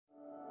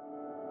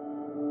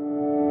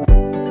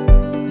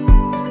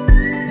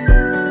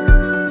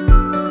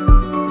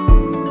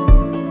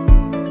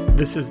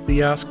This is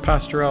the Ask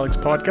Pastor Alex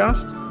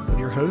podcast with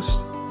your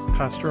host,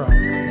 Pastor Alex.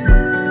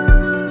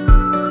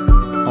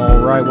 All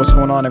right, what's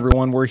going on,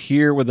 everyone? We're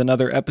here with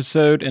another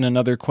episode and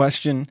another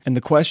question. And the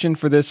question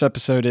for this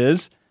episode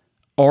is,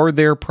 are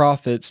there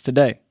prophets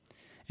today?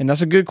 And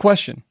that's a good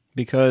question,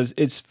 because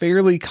it's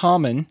fairly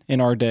common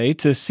in our day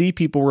to see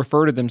people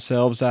refer to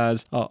themselves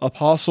as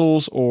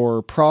apostles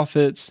or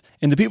prophets.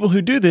 And the people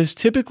who do this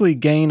typically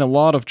gain a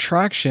lot of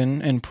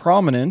traction and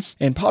prominence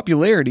and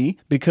popularity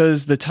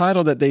because the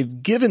title that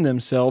they've given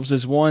themselves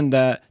is one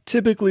that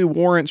typically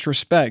warrants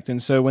respect.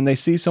 And so when they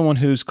see someone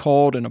who's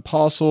called an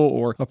apostle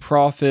or a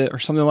prophet or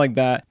something like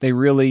that, they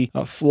really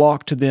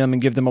flock to them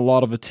and give them a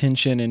lot of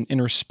attention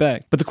and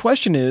respect. But the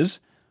question is,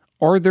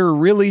 are there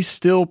really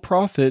still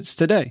prophets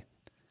today?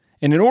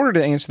 And in order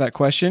to answer that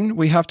question,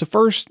 we have to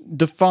first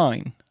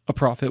define a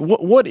prophet.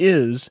 What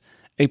is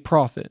a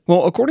prophet?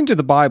 Well, according to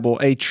the Bible,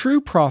 a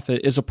true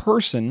prophet is a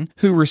person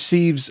who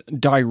receives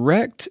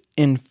direct,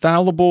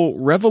 infallible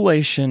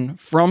revelation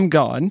from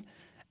God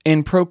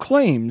and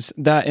proclaims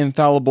that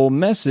infallible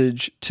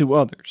message to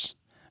others.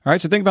 All right,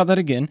 so think about that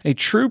again. A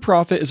true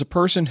prophet is a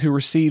person who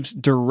receives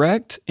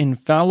direct,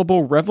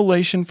 infallible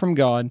revelation from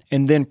God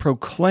and then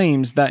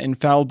proclaims that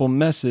infallible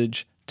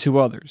message to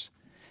others.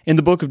 In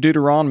the book of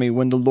Deuteronomy,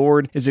 when the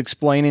Lord is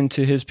explaining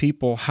to his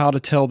people how to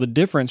tell the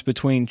difference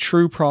between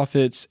true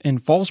prophets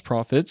and false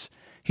prophets,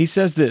 he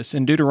says this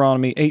in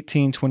Deuteronomy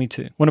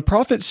 18:22. When a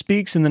prophet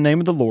speaks in the name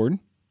of the Lord,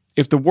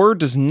 if the word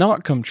does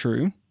not come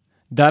true,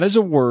 that is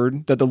a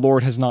word that the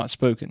Lord has not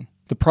spoken.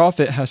 The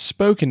prophet has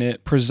spoken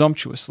it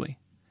presumptuously.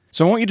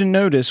 So I want you to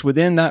notice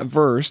within that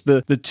verse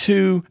the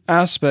two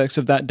aspects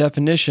of that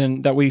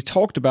definition that we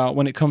talked about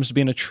when it comes to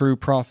being a true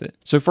prophet.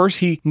 So first,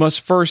 he must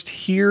first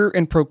hear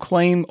and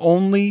proclaim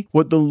only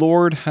what the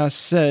Lord has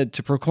said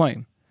to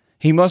proclaim.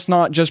 He must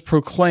not just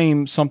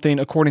proclaim something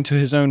according to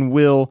his own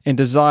will and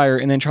desire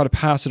and then try to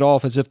pass it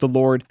off as if the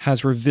Lord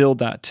has revealed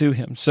that to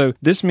him. So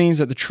this means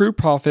that the true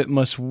prophet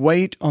must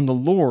wait on the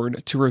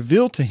Lord to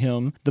reveal to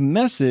him the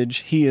message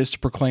he is to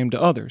proclaim to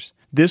others.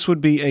 This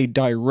would be a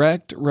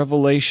direct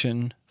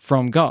revelation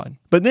from God.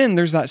 But then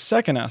there's that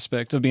second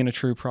aspect of being a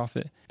true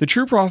prophet. The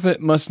true prophet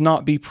must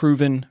not be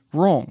proven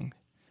wrong.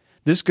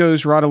 This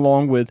goes right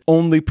along with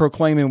only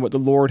proclaiming what the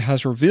Lord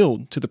has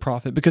revealed to the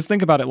prophet. Because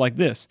think about it like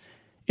this.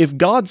 If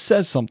God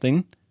says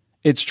something,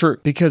 it's true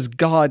because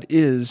God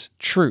is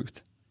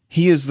truth.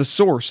 He is the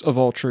source of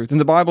all truth.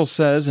 And the Bible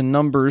says in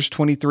Numbers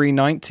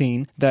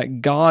 23:19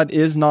 that God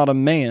is not a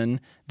man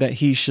that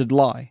he should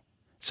lie.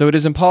 So it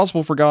is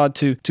impossible for God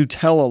to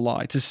tell a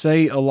lie, to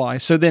say a lie.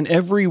 So then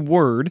every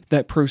word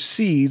that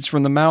proceeds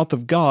from the mouth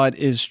of God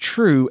is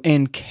true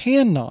and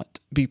cannot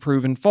be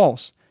proven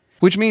false.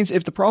 Which means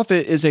if the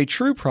prophet is a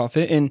true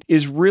prophet and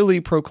is really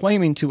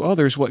proclaiming to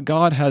others what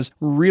God has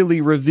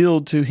really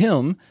revealed to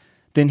him,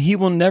 then he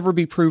will never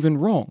be proven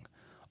wrong.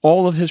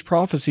 All of his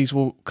prophecies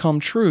will come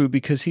true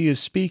because he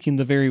is speaking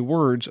the very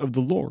words of the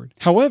Lord.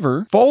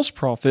 However, false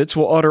prophets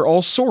will utter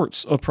all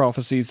sorts of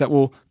prophecies that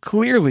will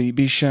clearly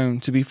be shown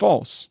to be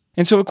false.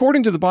 And so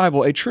according to the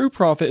Bible, a true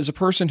prophet is a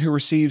person who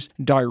receives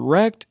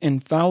direct,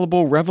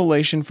 infallible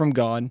revelation from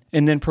God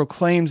and then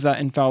proclaims that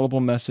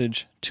infallible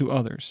message to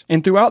others.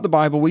 And throughout the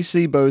Bible, we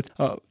see both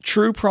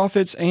true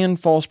prophets and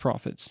false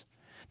prophets.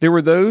 There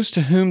were those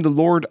to whom the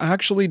Lord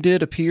actually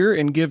did appear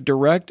and give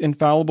direct,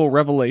 infallible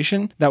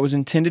revelation that was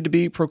intended to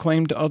be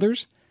proclaimed to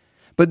others.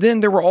 But then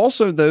there were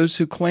also those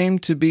who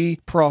claimed to be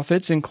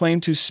prophets and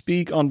claimed to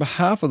speak on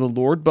behalf of the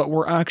Lord, but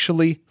were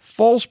actually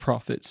false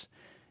prophets,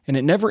 and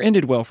it never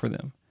ended well for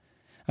them.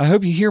 I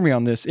hope you hear me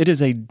on this. It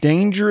is a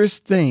dangerous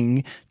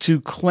thing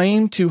to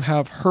claim to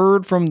have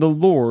heard from the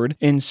Lord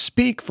and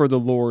speak for the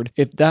Lord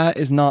if that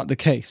is not the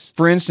case.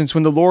 For instance,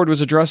 when the Lord was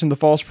addressing the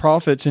false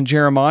prophets in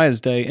Jeremiah's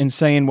day and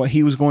saying what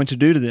he was going to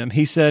do to them,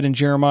 he said in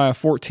Jeremiah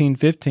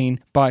 14:15,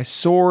 "By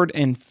sword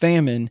and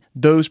famine,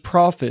 those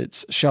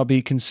prophets shall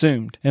be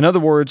consumed." In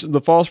other words,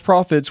 the false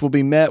prophets will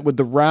be met with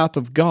the wrath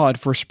of God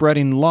for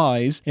spreading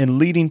lies and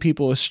leading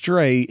people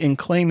astray and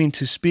claiming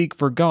to speak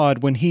for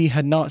God when he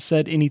had not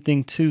said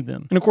anything to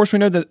them. And of course, we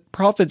know that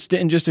prophets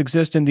didn't just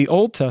exist in the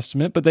Old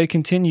Testament, but they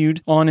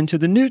continued on into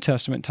the New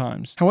Testament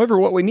times. However,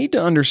 what we need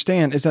to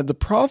understand is that the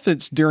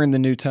prophets during the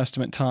New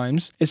Testament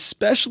times,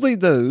 especially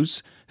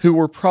those who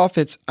were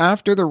prophets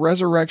after the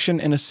resurrection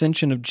and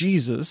ascension of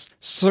Jesus,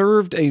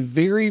 served a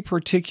very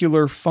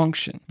particular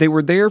function. They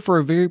were there for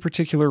a very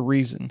particular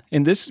reason.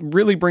 And this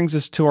really brings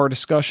us to our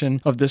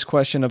discussion of this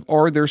question of,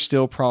 are there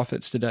still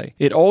prophets today?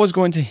 It all is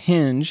going to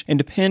hinge and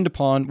depend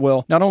upon,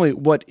 well, not only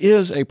what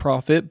is a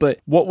prophet, but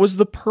what was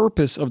the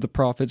purpose of the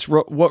prophets?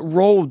 What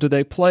role do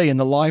they play in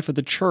the life of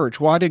the church?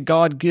 Why did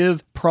God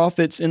give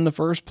prophets in the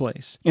first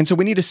place? And so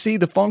we need to see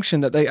the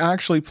function that they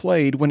actually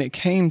played when it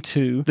came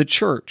to the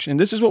church. And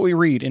this is what we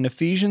read in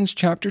Ephesians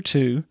chapter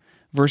 2,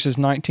 verses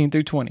 19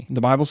 through 20. The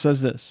Bible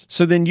says this,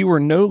 "So then you are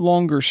no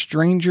longer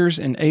strangers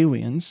and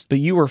aliens, but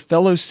you are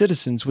fellow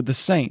citizens with the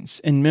saints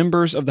and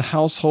members of the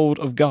household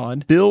of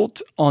God,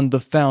 built on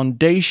the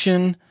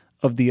foundation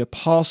of the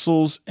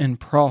apostles and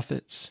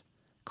prophets,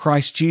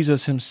 Christ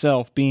Jesus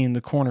himself being the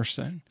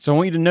cornerstone. So I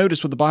want you to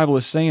notice what the Bible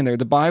is saying there.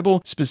 The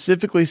Bible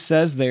specifically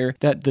says there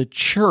that the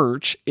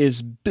church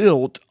is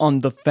built on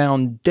the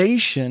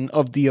foundation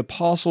of the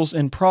apostles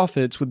and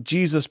prophets, with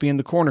Jesus being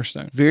the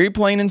cornerstone. Very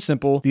plain and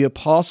simple, the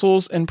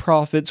apostles and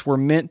prophets were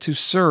meant to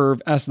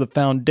serve as the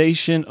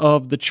foundation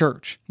of the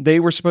church. They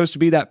were supposed to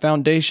be that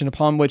foundation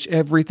upon which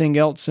everything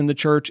else in the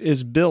church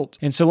is built.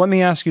 And so let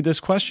me ask you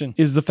this question.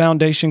 Is the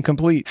foundation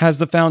complete? Has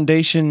the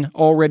foundation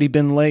already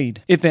been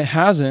laid? If it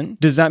hasn't,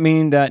 does that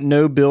mean that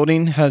no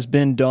building has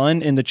been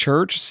done in the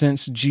church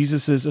since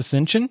Jesus'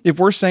 ascension? If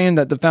we're saying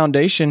that the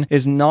foundation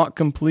is not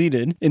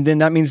completed, and then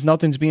that means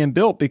nothing's being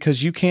built,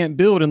 because you can't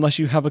build unless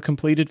you have a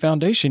completed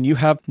foundation. You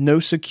have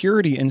no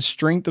security and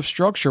strength of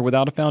structure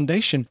without a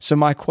foundation. So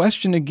my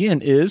question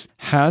again is,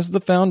 has the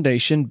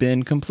foundation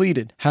been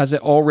completed? Has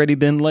it already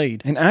been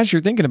laid? And as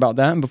you're thinking about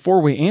that, and before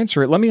we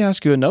answer it, let me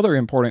ask you another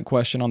important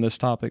question on this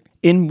topic.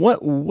 In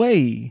what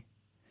way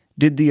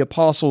did the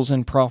apostles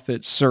and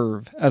prophets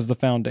serve as the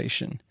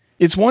foundation?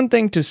 It's one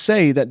thing to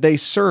say that they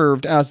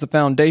served as the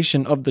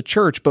foundation of the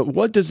church, but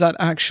what does that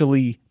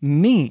actually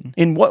mean?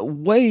 In what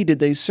way did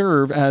they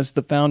serve as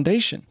the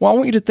foundation? Well, I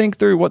want you to think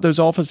through what those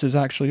offices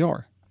actually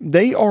are.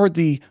 They are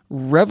the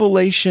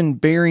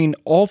revelation-bearing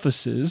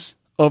offices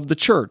of the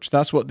church.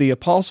 That's what the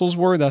apostles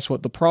were. That's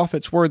what the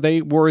prophets were.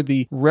 They were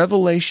the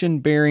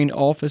revelation-bearing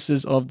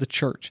offices of the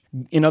church.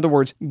 In other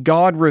words,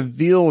 God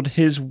revealed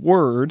his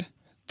word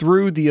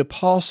through the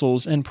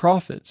apostles and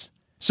prophets.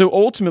 So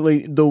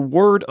ultimately, the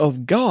word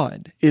of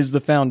God is the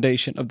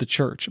foundation of the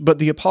church, but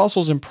the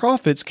apostles and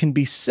prophets can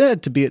be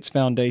said to be its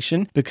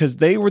foundation because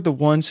they were the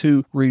ones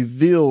who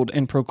revealed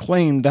and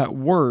proclaimed that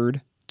word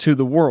to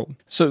the world.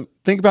 So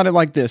think about it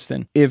like this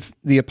then. If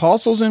the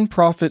apostles and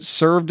prophets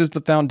served as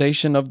the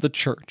foundation of the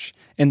church,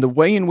 and the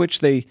way in which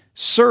they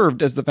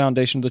served as the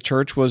foundation of the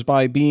church was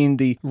by being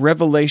the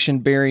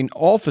revelation-bearing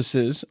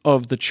offices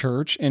of the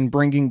church and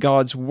bringing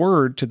God's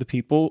word to the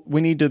people, we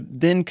need to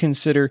then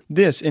consider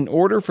this. In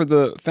order for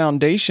the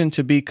foundation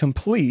to be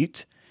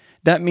complete,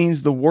 that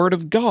means the word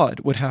of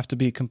God would have to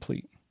be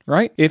complete.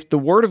 Right? If the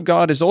word of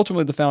God is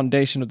ultimately the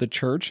foundation of the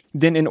church,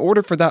 then in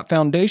order for that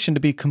foundation to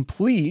be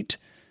complete,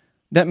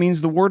 that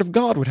means the word of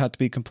God would have to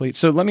be complete.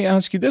 So let me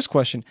ask you this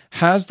question.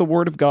 Has the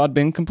word of God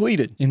been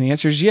completed? And the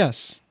answer is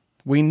yes.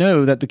 We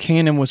know that the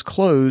canon was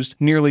closed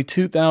nearly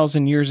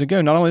 2,000 years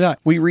ago. Not only that,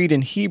 we read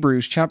in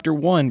Hebrews chapter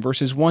 1,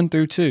 verses 1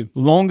 through 2.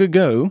 Long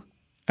ago,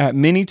 at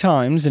many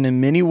times and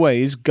in many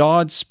ways,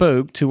 God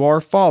spoke to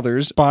our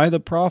fathers by the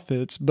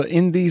prophets, but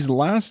in these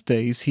last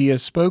days, he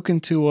has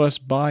spoken to us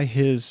by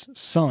his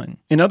Son.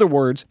 In other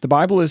words, the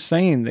Bible is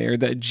saying there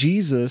that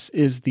Jesus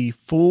is the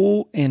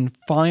full and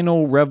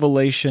final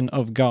revelation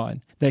of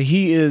God, that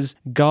he is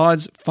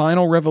God's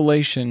final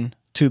revelation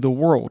to the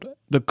world,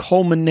 the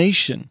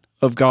culmination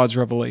of God's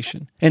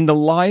revelation. And the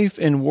life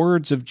and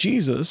words of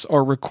Jesus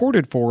are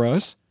recorded for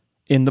us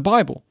in the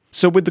Bible.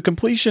 So with the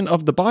completion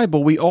of the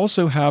Bible, we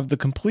also have the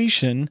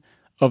completion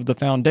of the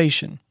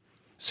foundation.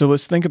 So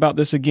let's think about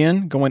this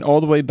again, going all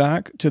the way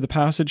back to the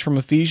passage from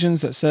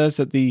Ephesians that says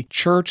that the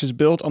church is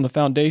built on the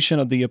foundation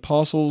of the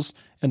apostles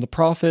and the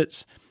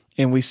prophets.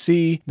 And we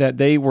see that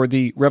they were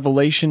the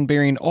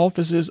revelation-bearing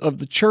offices of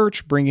the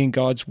church, bringing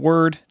God's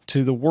word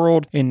to the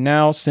world. And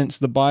now, since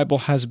the Bible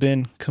has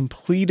been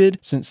completed,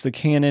 since the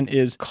canon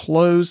is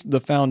closed,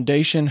 the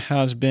foundation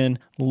has been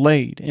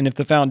laid. And if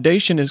the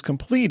foundation is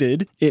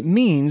completed, it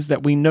means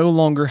that we no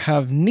longer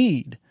have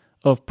need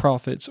of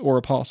prophets or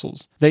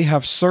apostles. They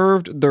have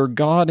served their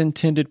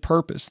God-intended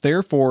purpose.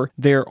 Therefore,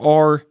 there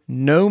are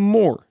no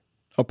more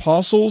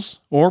apostles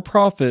or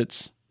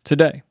prophets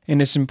today.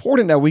 And it's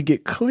important that we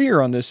get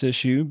clear on this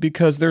issue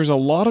because there's a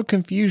lot of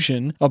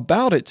confusion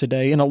about it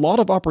today and a lot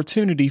of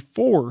opportunity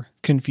for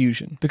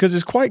confusion. Because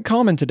it's quite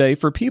common today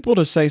for people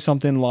to say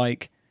something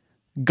like,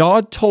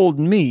 God told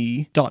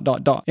me, ...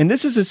 And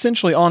this is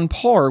essentially on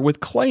par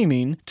with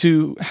claiming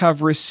to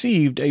have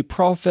received a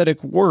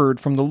prophetic word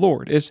from the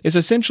Lord. It's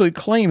essentially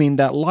claiming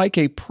that like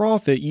a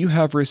prophet, you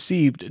have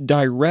received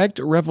direct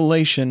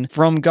revelation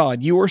from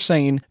God. You are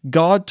saying,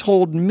 God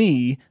told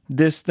me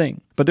this thing.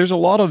 But there's a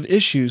lot of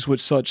issues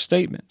with such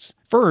statements.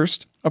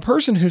 First, a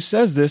person who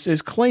says this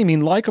is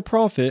claiming, like a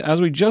prophet, as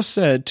we just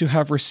said, to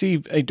have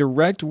received a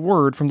direct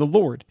word from the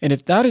Lord. And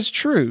if that is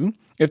true,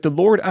 if the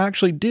Lord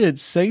actually did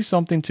say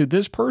something to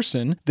this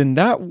person, then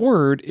that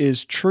word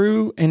is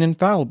true and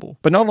infallible.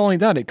 But not only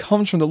that, it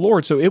comes from the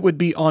Lord, so it would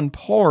be on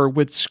par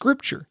with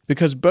Scripture,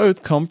 because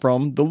both come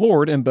from the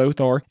Lord and both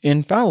are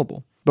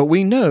infallible. But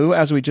we know,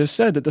 as we just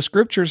said, that the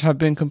Scriptures have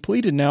been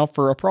completed now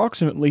for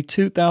approximately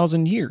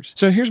 2,000 years.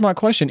 So here's my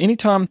question.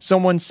 Anytime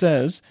someone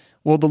says,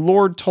 well, the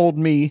Lord told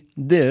me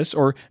this,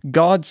 or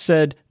God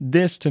said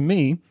this to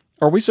me,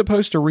 are we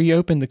supposed to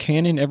reopen the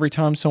canon every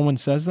time someone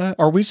says that?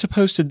 Are we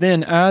supposed to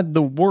then add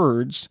the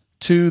words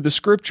to the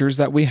scriptures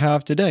that we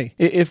have today.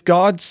 If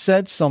God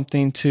said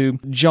something to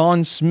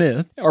John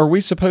Smith, are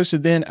we supposed to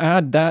then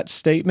add that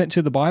statement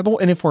to the Bible?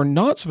 And if we're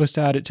not supposed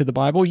to add it to the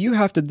Bible, you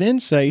have to then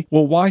say,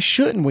 well, why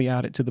shouldn't we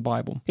add it to the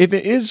Bible? If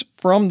it is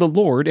from the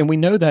Lord, and we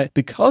know that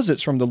because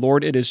it's from the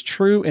Lord, it is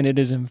true and it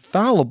is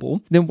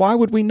infallible, then why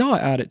would we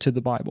not add it to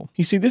the Bible?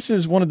 You see, this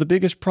is one of the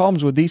biggest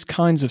problems with these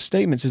kinds of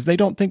statements is they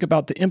don't think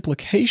about the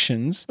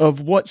implications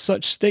of what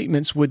such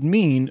statements would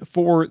mean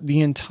for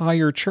the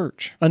entire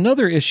church.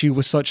 Another issue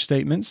with such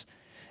statements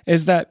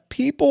is that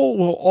people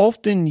will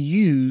often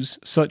use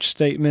such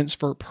statements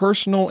for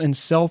personal and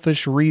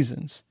selfish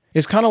reasons.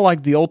 It's kind of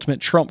like the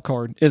ultimate trump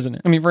card, isn't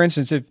it? I mean, for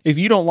instance, if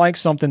you don't like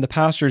something the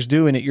pastor's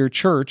doing at your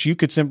church, you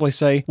could simply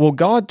say, well,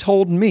 God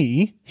told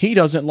me he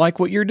doesn't like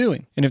what you're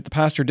doing. And if the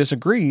pastor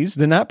disagrees,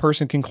 then that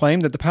person can claim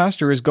that the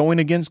pastor is going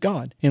against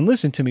God. And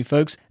listen to me,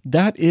 folks,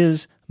 that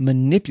is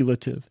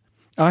manipulative.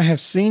 I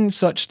have seen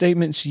such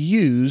statements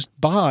used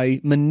by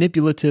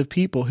manipulative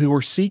people who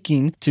are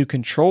seeking to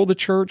control the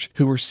church,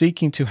 who are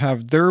seeking to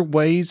have their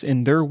ways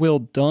and their will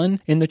done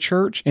in the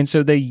church. And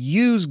so they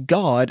use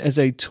God as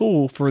a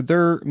tool for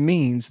their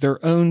means,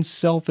 their own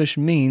selfish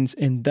means,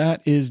 and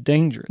that is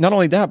dangerous. Not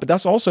only that, but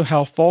that's also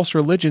how false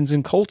religions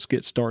and cults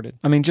get started.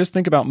 I mean, just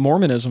think about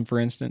Mormonism, for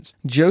instance.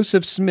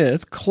 Joseph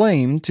Smith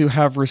claimed to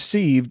have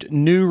received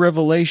new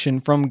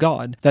revelation from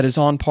God that is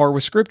on par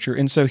with Scripture.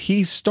 And so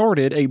he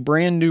started a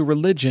brand new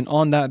religion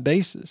on that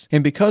basis.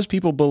 And because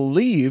people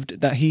believed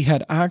that he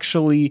had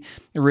actually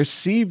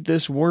received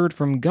this word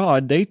from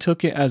God, they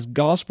took it as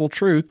gospel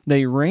truth,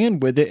 they ran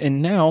with it,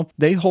 and now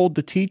they hold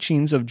the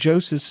teachings of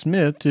Joseph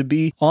Smith to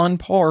be on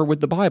par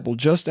with the Bible,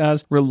 just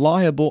as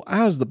reliable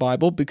as the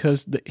Bible,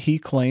 because he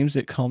claims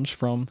it comes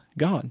from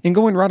God. And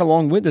going right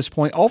along with this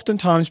point,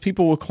 oftentimes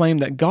people will claim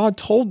that God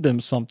told them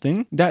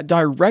something that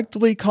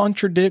directly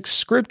contradicts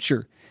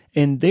Scripture.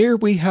 And there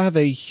we have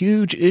a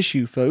huge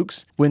issue,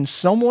 folks. When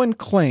someone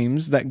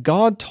claims that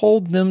God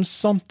told them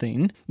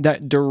something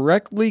that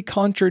directly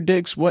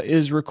contradicts what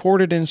is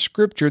recorded in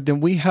Scripture, then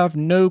we have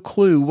no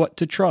clue what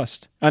to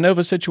trust. I know of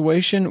a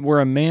situation where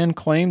a man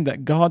claimed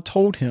that God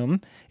told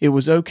him it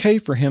was okay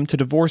for him to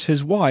divorce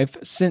his wife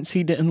since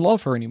he didn't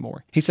love her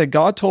anymore. He said,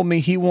 God told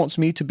me he wants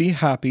me to be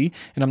happy,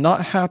 and I'm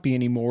not happy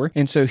anymore,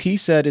 and so he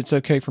said it's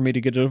okay for me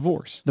to get a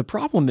divorce. The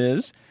problem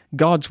is,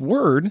 God's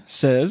word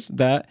says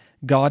that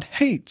God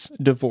hates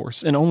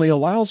divorce and only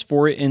allows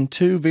for it in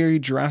two very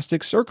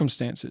drastic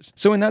circumstances.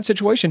 So in that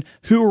situation,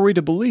 who are we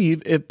to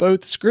believe if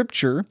both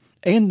Scripture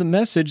and the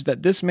message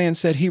that this man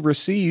said he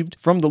received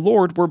from the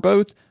Lord were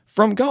both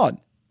from God?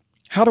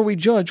 How do we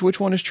judge which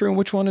one is true and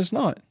which one is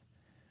not?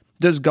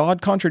 Does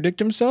God contradict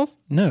himself?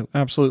 No,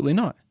 absolutely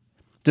not.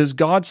 Does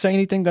God say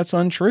anything that's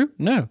untrue?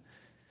 No.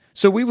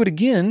 So we would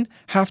again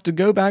have to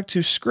go back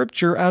to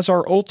Scripture as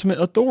our ultimate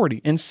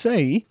authority and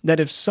say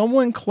that if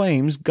someone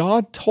claims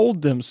God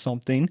told them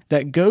something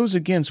that goes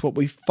against what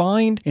we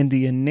find in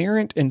the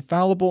inerrant,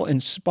 infallible,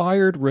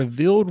 inspired,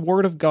 revealed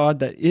Word of God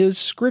that is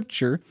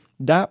Scripture,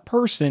 that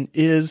person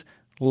is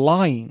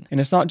lying. And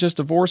it's not just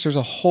divorce. There's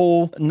a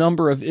whole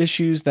number of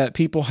issues that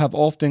people have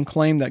often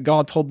claimed that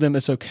God told them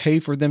it's okay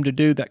for them to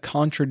do that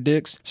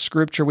contradicts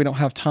Scripture. We don't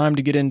have time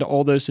to get into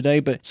all those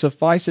today, but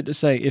suffice it to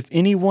say, if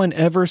anyone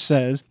ever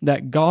says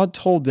that God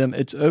told them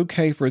it's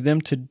okay for them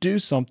to do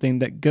something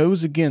that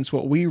goes against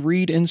what we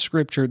read in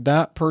Scripture,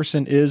 that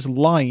person is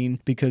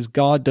lying because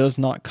God does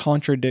not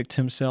contradict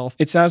himself.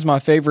 It's as my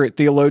favorite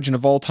theologian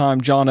of all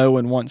time, John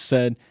Owen, once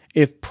said,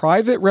 if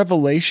private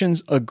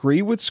revelations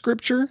agree with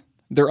Scripture,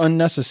 they're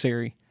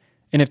unnecessary.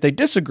 And if they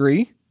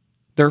disagree,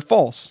 they're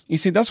false. You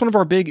see, that's one of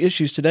our big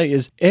issues today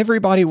is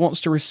everybody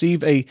wants to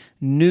receive a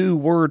new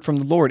word from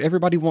the Lord.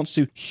 Everybody wants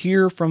to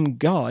hear from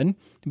God,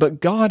 but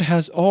God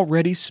has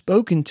already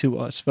spoken to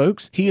us,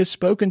 folks. He has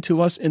spoken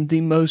to us in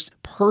the most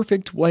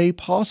perfect way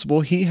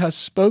possible. He has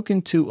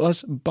spoken to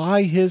us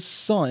by His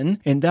Son,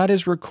 and that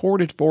is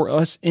recorded for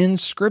us in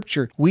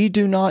Scripture. We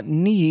do not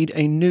need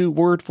a new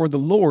word for the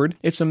Lord.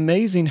 It's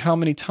amazing how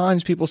many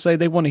times people say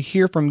they want to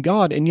hear from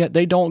God, and yet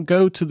they don't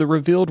go to the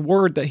revealed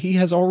word that He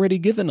has already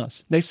given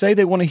us. They say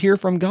they want to hear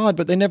from God,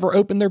 but they never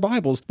open their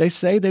Bibles. They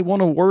say they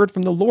want a word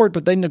from the Lord,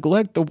 but they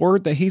neglect the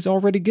word that He's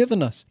already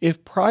given us.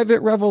 If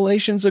private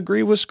revelations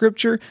agree with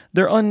Scripture,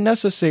 they're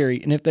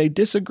unnecessary, and if they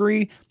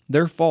disagree,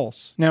 they're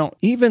false. Now,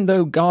 even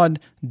though God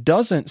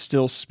doesn't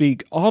still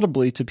speak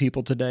audibly to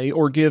people today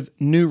or give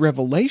new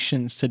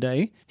revelations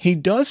today, He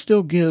does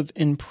still give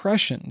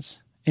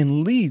impressions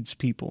and leads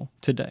people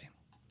today.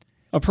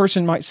 A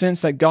person might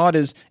sense that God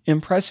is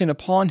impressing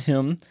upon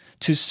him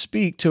to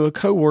speak to a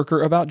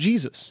coworker about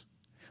Jesus.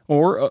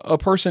 Or a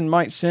person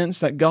might sense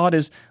that God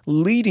is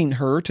leading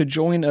her to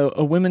join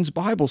a women's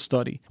Bible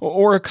study.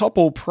 Or a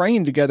couple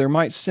praying together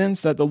might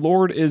sense that the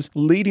Lord is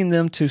leading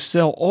them to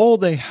sell all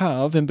they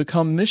have and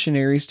become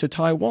missionaries to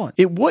Taiwan.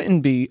 It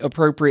wouldn't be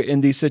appropriate in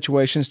these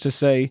situations to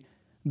say,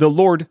 "The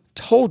Lord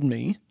told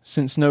me,"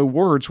 since no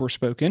words were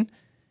spoken.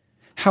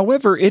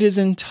 However, it is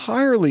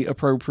entirely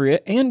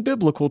appropriate and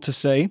biblical to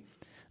say,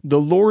 "The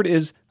Lord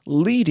is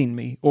leading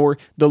me," or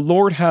 "the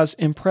Lord has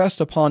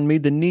impressed upon me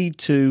the need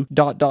to ...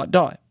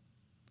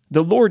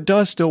 The Lord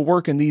does still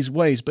work in these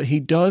ways, but he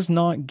does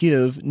not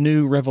give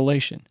new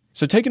revelation.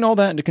 So taking all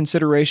that into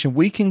consideration,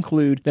 we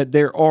conclude that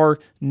there are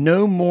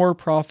no more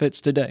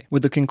prophets today.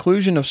 With the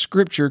conclusion of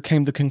Scripture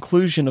came the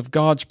conclusion of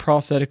God's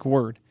prophetic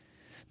word.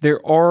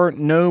 There are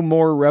no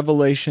more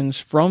revelations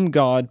from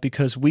God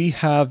because we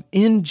have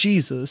in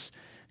Jesus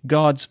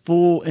God's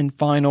full and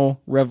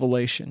final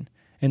revelation.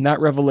 And that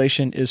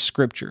revelation is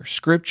Scripture.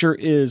 Scripture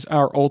is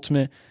our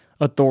ultimate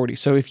authority.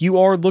 So if you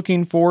are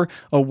looking for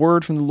a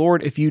word from the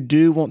Lord, if you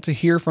do want to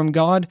hear from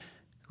God,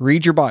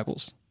 read your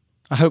Bibles.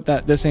 I hope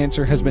that this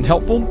answer has been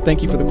helpful.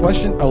 Thank you for the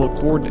question. I look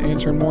forward to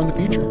answering more in the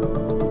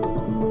future.